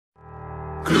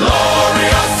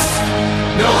Glorious.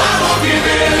 No, I won't give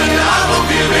in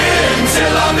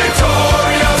till I'm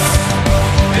victorious.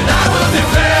 And I will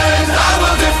defend.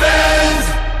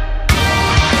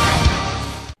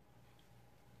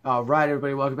 Alright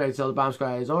everybody, welcome back to the Bomb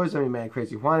Squad. As always, I'm your man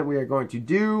Crazy Juan. We are going to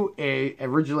do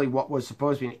originally what was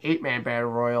supposed to be an 8-man battle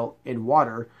royal in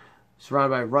water,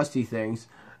 surrounded by rusty things.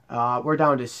 We're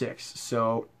down to 6,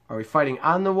 so are we fighting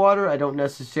on the water? I don't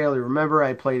necessarily remember.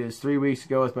 I played this 3 weeks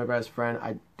ago with my best friend.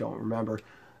 I don't remember.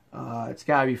 It's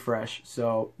gotta be fresh,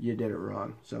 so you did it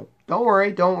wrong. So don't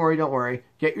worry.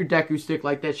 Get your Deku stick,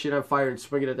 light that shit on fire, and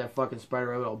swing it at that fucking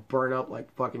spider. It'll burn up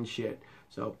like fucking shit.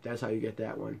 So that's how you get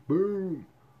that one. Boom.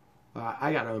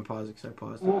 I gotta unpause it because I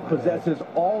paused it. Possesses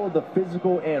all of the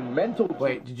physical and mental.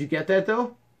 Wait, did you get that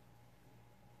though?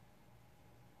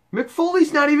 Mick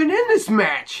Foley's not even in this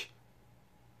match.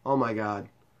 Oh my god.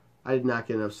 I did not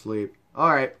get enough sleep.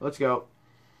 Alright, let's go.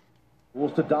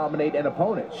 Rules to dominate an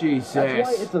opponent. Jesus. That's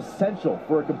why it's essential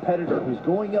for a competitor who's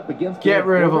going up against. Get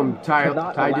rid of him, Ty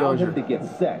allow him Dillinger. to get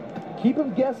set. Keep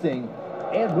him guessing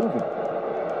and moving.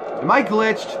 Am I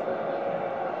glitched?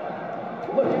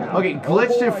 Okay,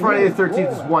 glitched in Friday the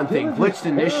 13th is one thing. Glitched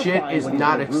in this shit is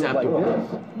not acceptable.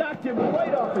 Knocked him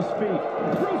right off his feet.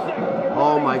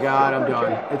 Oh my god, I'm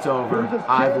done. It's over.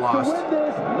 I've lost.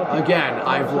 Again,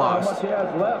 I've lost.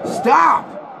 Stop!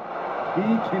 He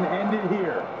can end it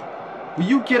here. Will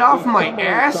you get off my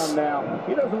ass?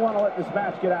 He doesn't want to let this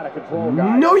match get out of control,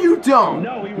 guys. No, you don't!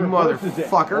 No, he you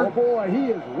motherfucker. Oh boy, he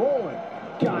is rolling.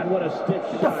 God, what a stiff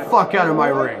shot. Get the fuck out of my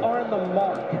ring. On the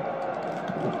mark.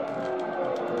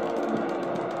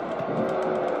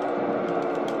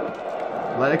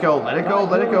 Let it go, let it go,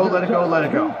 let it go, let it go, let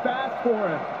it go. Fast for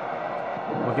him.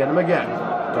 We'll get him again.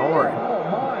 Don't worry. Oh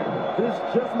my, this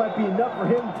just might be enough for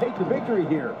him to take the victory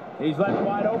here. He's left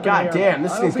wide open. God damn,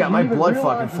 this thing's got my blood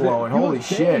fucking flowing. Holy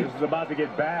shit. This is about to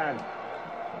get bad.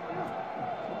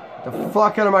 The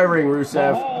fuck out of my ring,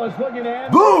 Rusev.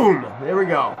 At Boom! There we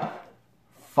go.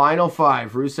 Final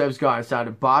 5. Rusev's gone. It's down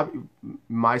to Bobby,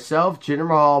 myself, Jinder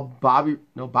Mahal, Bobby.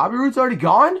 No, Bobby Roode's already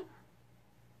gone?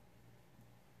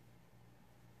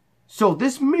 So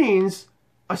this means,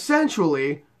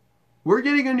 essentially, we're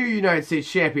getting a new United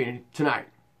States champion tonight.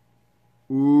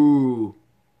 Ooh.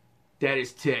 That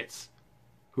is tits.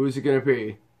 Who's it going to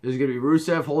be? Is it going to be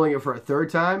Rusev holding it for a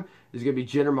 3rd time? Is it going to be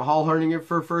Jinder Mahal holding it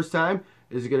for a 1st time?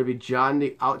 Is it going to be John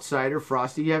the Outsider,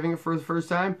 Frosty having it for the 1st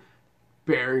time?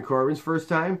 Baron Corbin's 1st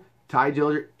time? Ty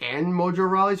Dillinger and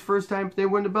Mojo Rawley's 1st time if they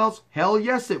win the belts? Hell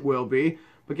yes it will be.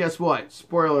 But guess what?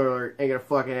 Spoiler alert, ain't gonna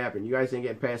fucking happen. You guys ain't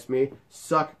getting past me.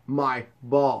 Suck my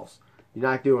balls. You're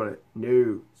not doing it.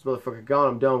 No. This motherfucker gone,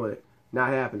 I'm done with it. Not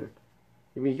happening.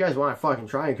 I mean, you guys want to fucking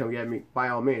try and come get me, by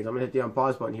all means. I'm gonna hit the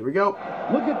unpause button. Here we go.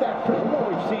 Look at that. From what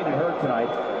we've seen and heard tonight,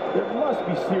 there must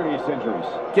be serious injuries.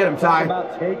 Get him, Ty.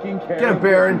 Get him,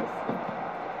 Baron.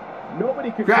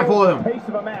 Nobody could grapple with him. The pace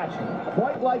of a match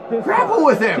quite like this. Grapple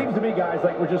with him. It seems to me, guys,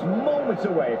 like we're just moments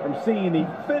away from seeing the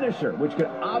finisher, which could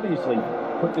obviously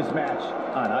put this match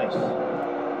on ice.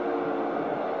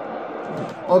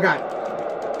 Oh god.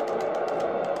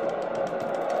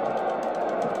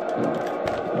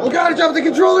 Oh god, I dropped the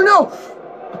controller. No.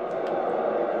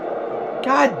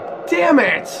 God damn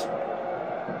it.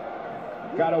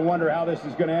 Gotta wonder how this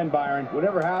is gonna end, Byron.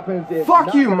 Whatever happens,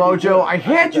 fuck you, Mojo. I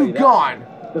had you gone.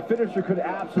 The finisher could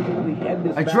absolutely end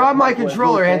this match. I dropped my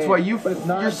controller, hence why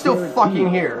you're still fucking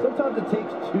here. Sometimes it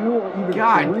takes 2 or even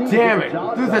God 3 damn it.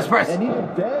 Do this press. And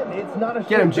even then, it's not a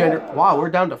get him, Jinder. Wow, we're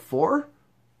down to 4?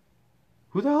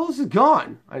 Who the hell is it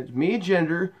gone? It's me,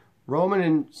 Jinder, Roman,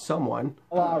 and someone.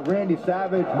 Randy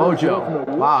Savage. Mojo.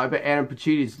 Wow, I bet Adam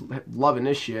Pacitti loving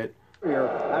this shit.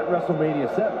 At WrestleMania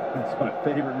 7. It's my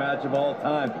favorite match of all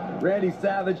time. Randy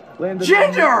Savage landed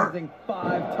Jinder!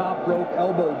 5 top rope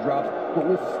elbow drops, but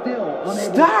was still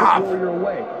unable to throw your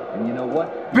way. And you know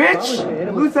what? Bitch!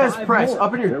 Luthez press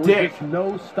up in your dick.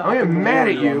 I'm even mad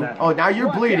at you. Oh, now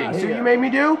you're bleeding. See what you made me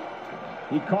do?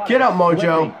 Get up,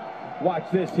 Mojo.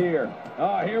 Watch this here.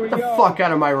 Oh, here we go. Get the fuck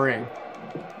out of my ring.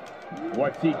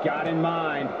 What's he got in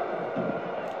mind?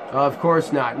 Of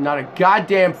course not. Not a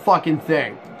goddamn fucking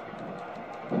thing.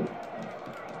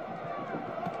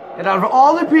 And out of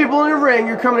all the people in the ring,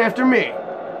 you're coming after me.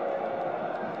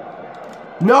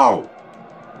 No!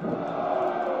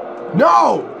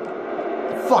 No!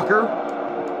 Fucker.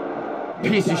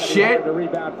 Piece of shit. The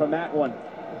rebound from that one.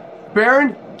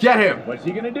 Baron, get him. What's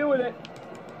he gonna do with it?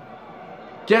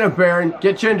 Get him, Baron.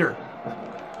 Get Jinder.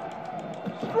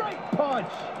 Straight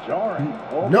punch. Jarring.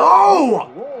 No!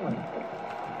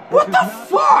 What the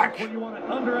fuck? When you want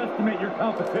to underestimate your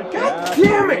competition. God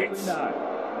damn it!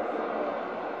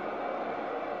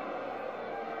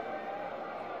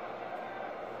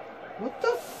 What the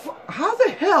fuck? How the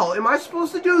hell am I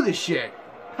supposed to do this shit?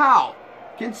 How?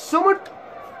 Can someone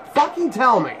fucking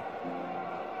tell me?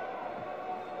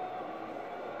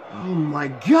 Oh my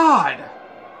god!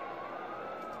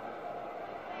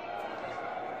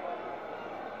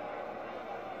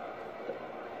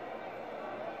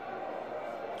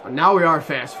 Now we are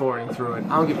fast forwarding through it.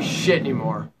 I don't give a shit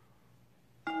anymore.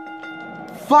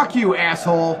 Fuck you,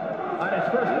 asshole!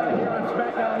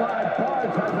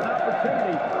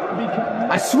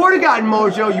 I swear to God,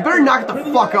 Mojo, you better knock it the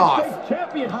fuck off.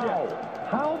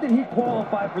 How did he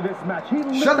qualify for this match?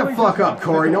 Shut the fuck up,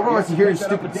 Corey. No one wants to hear your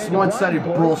stupid one-sided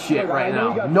bullshit right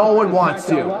now. No one wants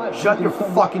to. Shut your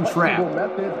fucking trap.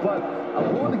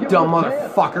 Dumb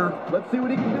motherfucker. Let's see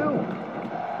what he can do.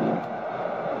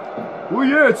 Well,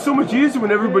 yeah, it's so much easier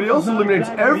when everybody else eliminates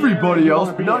everybody else,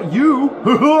 but not you.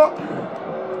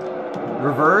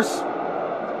 Reverse.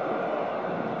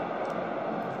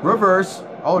 Reverse.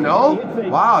 Oh, no?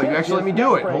 Wow, you actually let me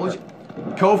do it. Holy shit.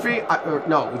 Kofi,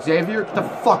 no, Xavier, get the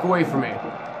fuck away from me.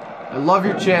 I love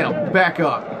your channel. Back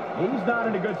up. He's not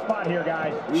in a good spot here,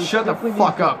 guys. Shut the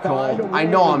fuck up, Cole. I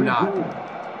know I'm not.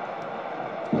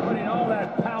 Putting all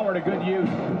that power to good use.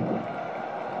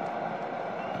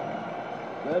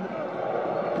 Good.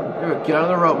 Get on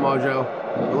the rope, Mojo.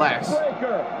 Relax.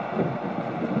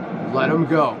 Let them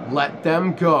go. Let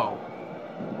them go.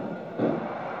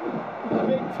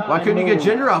 Why couldn't you get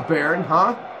Jinder out, Baron?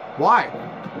 Huh? Why?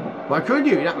 Why couldn't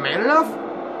you? You're not man enough?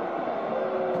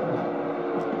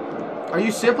 Are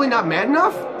you simply not mad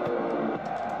enough?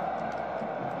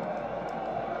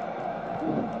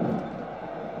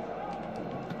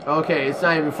 Okay, it's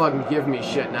not even fucking giving me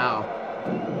shit now.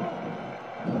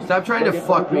 Stop trying to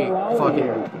fuck me,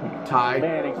 fucking Ty.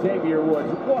 Man, Xavier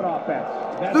Woods, what offense?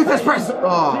 Look at this press!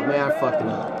 Oh man, I fucked him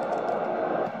up.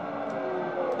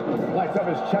 Lights up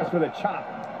his chest with a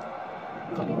chop.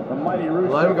 The mighty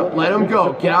Russo. Let him go. Let him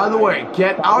go. Get out of the way.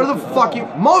 Get out of the fucking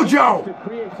Mojo! To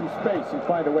create some space and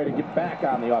find a way to get back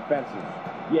on the offensive.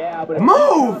 Yeah, but if move! you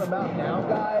count him out now,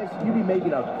 guys, you'd be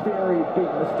making a very big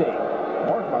mistake.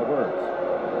 Mark my words.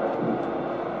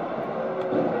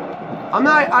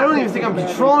 I don't even think I'm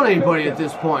controlling anybody at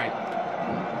this point.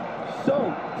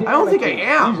 So I don't think I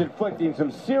am. He's inflicting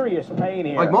some serious pain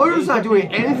here. Like, Mojo's not doing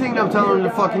anything I'm telling him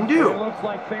to fucking do. It looks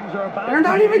like things are about They're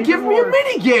not even giving me a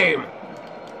mini game.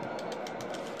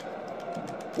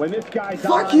 When this guy's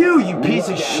Fuck you, you piece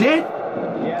of shit.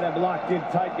 Yeah, they're locked in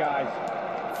tight, guys.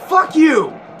 Fuck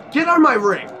you. Get out of my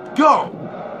ring. Go.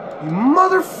 You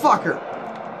motherfucker.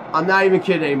 I'm not even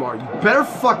kidding anymore. You better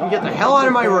fucking get the hell out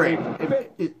of my ring.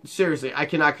 Seriously, I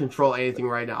cannot control anything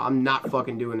right now. I'm not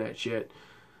fucking doing that shit.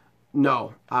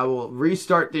 No, I will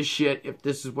restart this shit if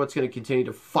this is what's going to continue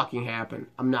to fucking happen.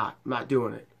 I'm not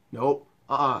doing it. Nope.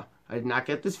 I did not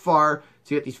get this far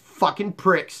to get these fucking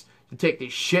pricks to take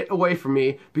this shit away from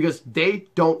me because they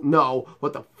don't know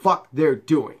what the fuck they're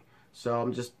doing. So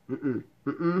I'm just,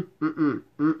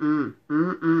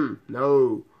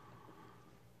 no.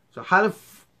 So how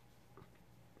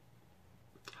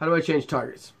do I change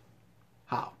targets?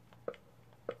 How?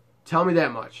 Tell me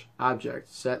that much. Object,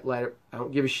 set, letter. I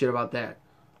don't give a shit about that.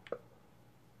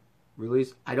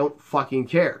 Release. I don't fucking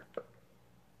care.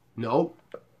 Nope.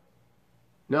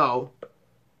 No.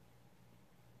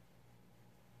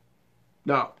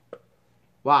 No.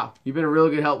 Wow. You've been a really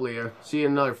good help, Leah. See you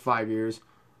in another 5 years.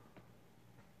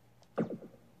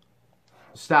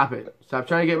 Stop it. Stop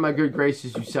trying to get in my good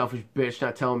graces, you selfish bitch.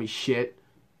 Not telling me shit.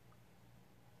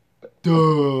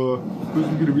 Duh.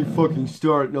 Wasn't gonna be fucking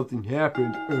start. Nothing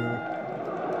happened.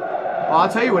 Well, I'll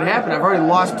tell you what happened. I've already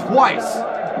lost twice.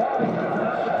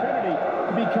 Opportunity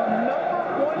to become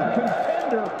 #1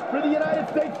 contender for the United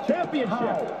States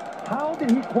Championship. How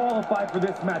did he qualify for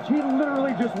this match? He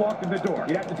literally just walked in the door.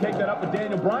 You'd have to take that up with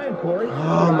Daniel Bryan, Corey.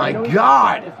 Oh my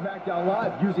God! SmackDown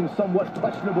Live using somewhat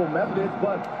questionable methods,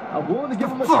 but I'm willing to give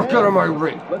him a Fuck chance. out of my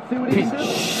ring. Let's see what he Piece can of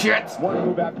do. shit. One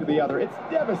move after the other. It's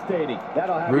devastating.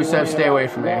 That'll have Rusev, stay away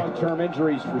from me. Long-term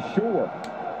injuries for sure.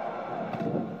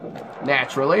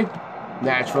 Naturally.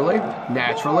 Naturally.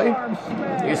 Naturally.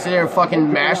 You sit there and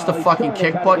fucking mash the fucking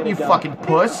kick button, you fucking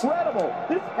puss. Incredible.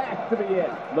 This has to be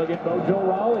it. Look at Mojo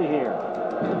Rawley here.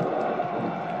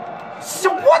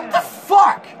 So what the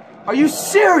fuck? Are you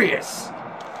serious?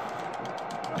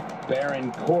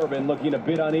 Baron Corbin looking a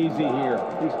bit uneasy here.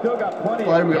 He's still got plenty.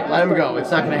 Let him go. Let him go. It's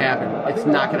not gonna happen. It's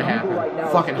not gonna happen.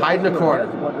 Fucking hide in the corner.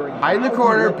 Hide in the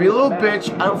corner. Be a little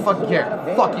bitch. I don't fucking care.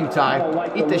 Fuck you,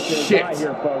 Ty. Eat the shit.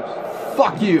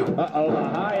 Fuck you.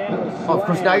 Oh, of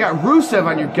course, now I got Rusev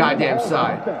on your goddamn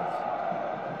side.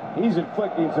 He's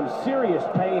inflicting some serious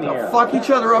pain here. Fuck each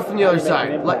other up from the other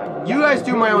side. Let you guys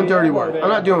do my own dirty work. I'm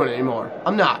not doing it anymore.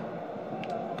 I'm not.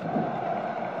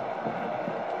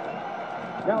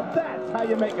 Now that's how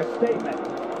you make a statement.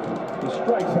 The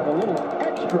strikes have a little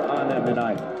extra on them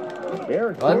tonight.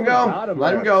 Let him go.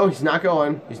 Let him go. He's not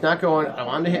going. He's not going. I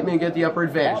want him to hit me and get the upper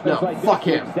advantage. No, fuck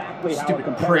him. Exactly Stupid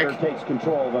how a prick. takes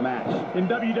control of a match. In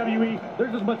WWE,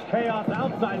 there's as much chaos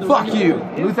outside the Fuck ring you.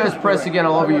 as Luthez press again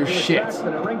all over your shit.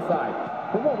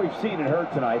 From what we've seen and heard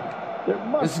tonight,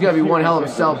 this is going to be one hell of a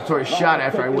celebratory shot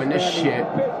after I win this shit.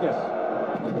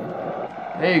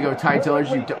 There you go, Ty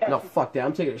Dillers. No, fuck that.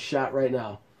 I'm taking a shot right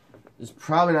now. It's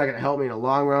probably not going to help me in the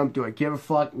long run. Do I give a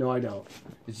fuck? No, I don't.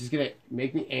 It's just going to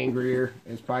make me angrier.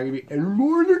 It's probably going to be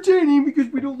more entertaining because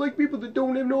we don't like people that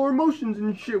don't have no emotions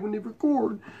and shit when they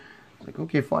record. It's like,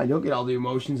 okay, fine. You'll get all the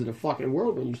emotions in the fucking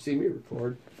world when you see me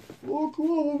record. Oh,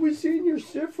 cool. What we seen your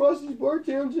shit, Frosty's Bar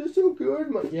Towns is so good.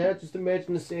 I'm like, yeah, just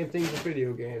imagine the same thing in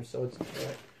video games. So it's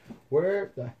like,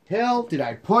 where the hell did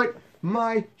I put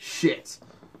my shit?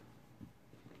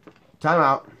 Time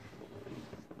out.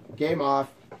 Game off.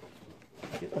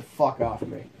 Get the fuck off of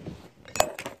me.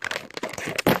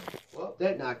 Well,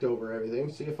 that knocked over everything.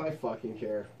 See if I fucking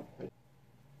care.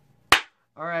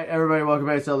 Alright, everybody, welcome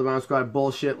back to the Bomb Squad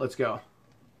bullshit. Let's go.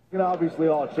 It can obviously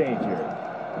all change here.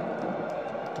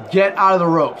 Get out of the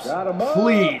ropes.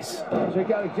 Please. Check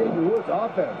out Xavier Woods'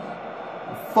 offense.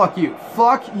 Fuck you.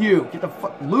 Fuck you. Get the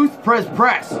fuck. Luth press.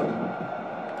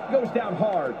 Goes down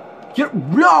hard. Get.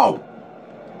 No!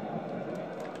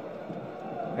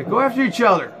 Hey, go after each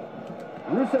other.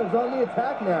 Rusev's on the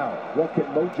attack now. What can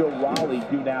Mojo Rawley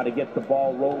do now to get the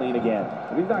ball rolling again?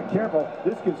 If he's not careful,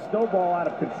 this can snowball out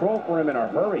of control for him in a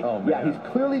hurry. Oh, yeah, he's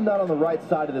clearly not on the right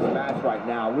side of this match right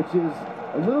now, which is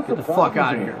a little surprising. Get the fuck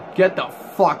out of here. Get the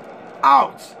fuck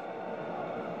out.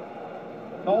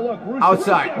 Oh, look,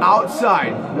 Rusev.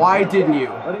 Outside. Why didn't you?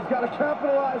 But he's got to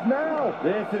capitalize now.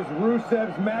 This is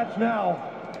Rusev's match now.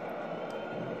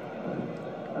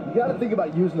 You got to think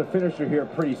about using the finisher here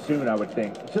pretty soon, I would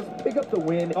think. Just pick up the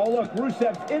win. Oh, look,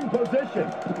 Rusev's in position.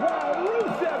 Wow,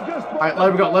 Rusev just... All right, let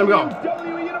him go.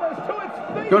 WWE Universe to its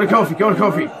feet. Go to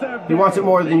Kofi. He wants it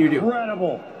more than you do.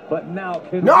 Incredible. But now,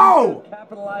 can no!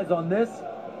 capitalize on this?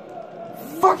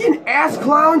 Fucking ass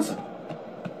clowns.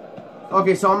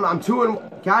 Okay, so I'm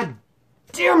 2-1. God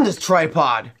damn this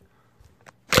tripod.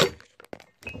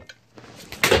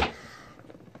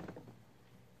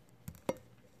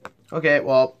 Okay,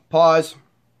 well, pause.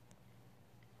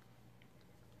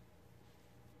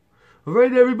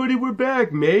 Alright, everybody, we're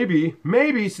back. Maybe,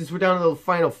 since we're down to the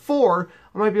final 4,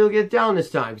 I might be able to get it down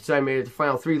this time. Because I made it to the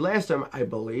final 3 last time, I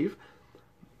believe.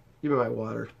 Give me my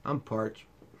water. I'm parched.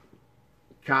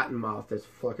 Cotton mouth, that's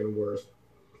fucking worse.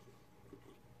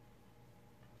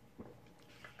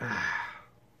 Of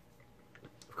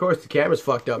course, the camera's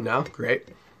fucked up now. Great.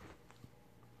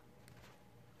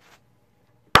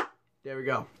 There we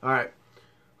go. Alright.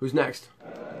 Who's next?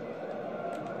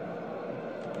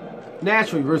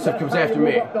 Naturally, Rusev comes after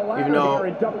me. Even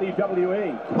though...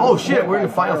 Oh shit, we're in the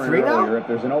final 3 now? If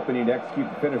there's an opening to execute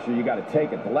the finisher, you got to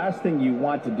take it. The last thing you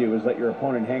want to do is let your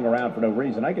opponent hang around for no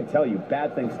reason. I can tell you,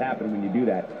 bad things happen when you do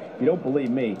that. If you don't believe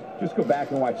me, just go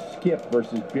back and watch Skip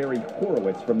versus Barry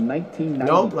Horowitz from 1995.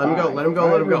 Nope, let him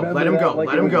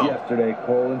go. Yesterday,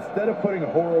 Cole, instead of putting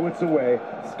Horowitz away,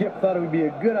 Skip thought it would be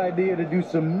a good idea to do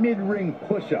some mid-ring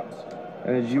push-ups.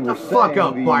 And as you were saying, fuck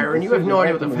up, Byron. You have no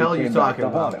idea what the hell you're talking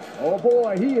about. Oh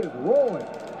boy, he is rolling.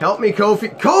 Help me, Kofi.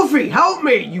 Kofi, help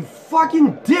me, you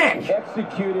fucking dick.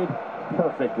 Executed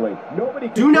perfectly. Nobody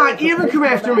can do not even come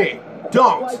after me.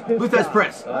 Don't. Luthez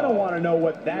press. I don't want to know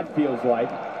what that feels like.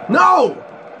 No.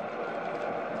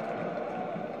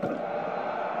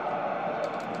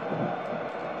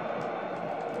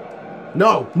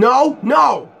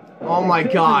 No. Oh my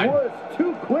god.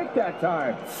 Too quick that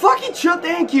time. Fucking shut,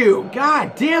 thank you.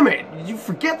 God damn it. Did you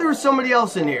forget there was somebody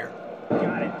else in here?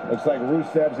 Got it. Looks like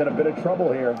Rusev's in a bit of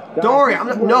trouble here. Don't worry,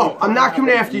 I'm not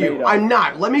coming after you. I'm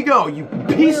not. Let me go, you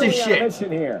piece of shit.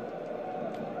 Here.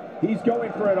 He's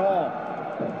going for it all.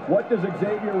 What does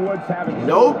Xavier Woods have in store?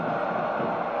 Nope.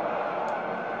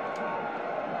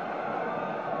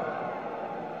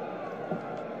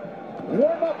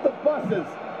 Warm up the buses.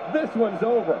 This one's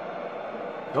over.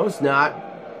 No, it's not.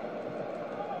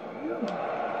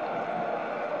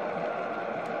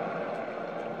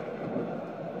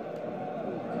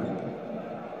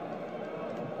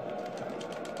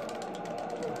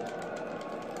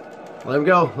 Let him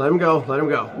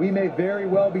go. We may very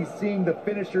well be seeing the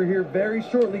finisher here very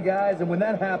shortly, guys, and when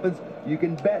that happens, you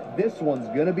can bet this one's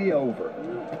gonna be over.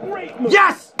 Great move.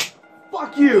 Yes!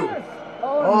 Fuck you! Yes!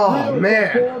 Oh,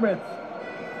 man.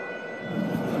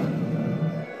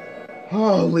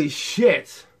 Holy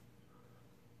shit.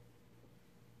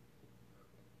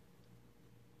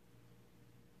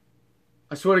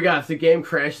 I swear to God, if the game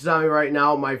crashes on me right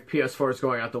now, my PS4 is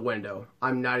going out the window.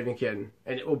 I'm not even kidding.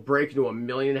 And it will break into 1.5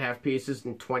 million pieces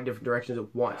in 20 different directions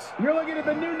at once. You're looking at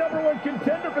the new #1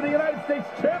 contender for the United States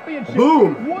Championship.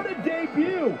 Boom! What a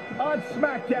debut on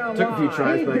SmackDown Took a few Live.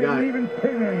 tries, but I got it. He didn't even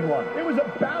pin anyone. It was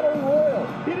a battle royal.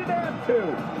 He didn't have to.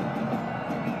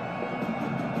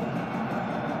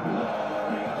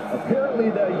 Apparently,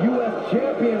 the U.S.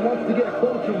 champion wants to get a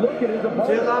closer look at his opponent.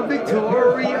 Till I'm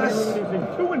victorious. Really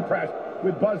isn't too impressed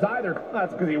with Buzz either.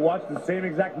 That's because he watched the same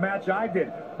exact match I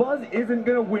did. Buzz isn't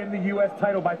going to win the U.S.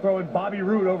 title by throwing Bobby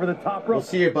Roode over the top rope. We'll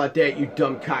see about that, you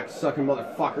dumb cock-sucking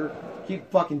motherfucker. Keep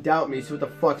fucking doubting me, so what the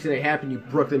fuck's gonna happen, you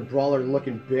Brooklyn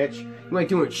Brawler-looking bitch? You ain't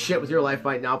doing shit with your life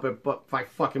right now, but by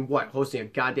fucking what? Hosting a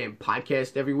goddamn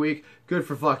podcast every week? Good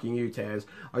for fucking you, Taz.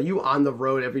 Are you on the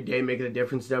road every day making a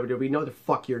difference in WWE? No, the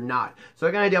fuck you're not. So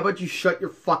I got an idea. How about you shut your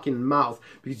fucking mouth,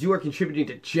 because you are contributing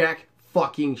to jack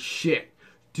fucking shit.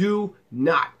 Do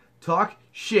not talk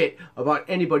shit about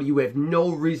anybody you have no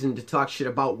reason to talk shit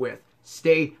about with.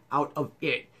 Stay out of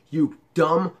it, you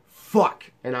dumb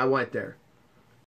fuck. And I went there.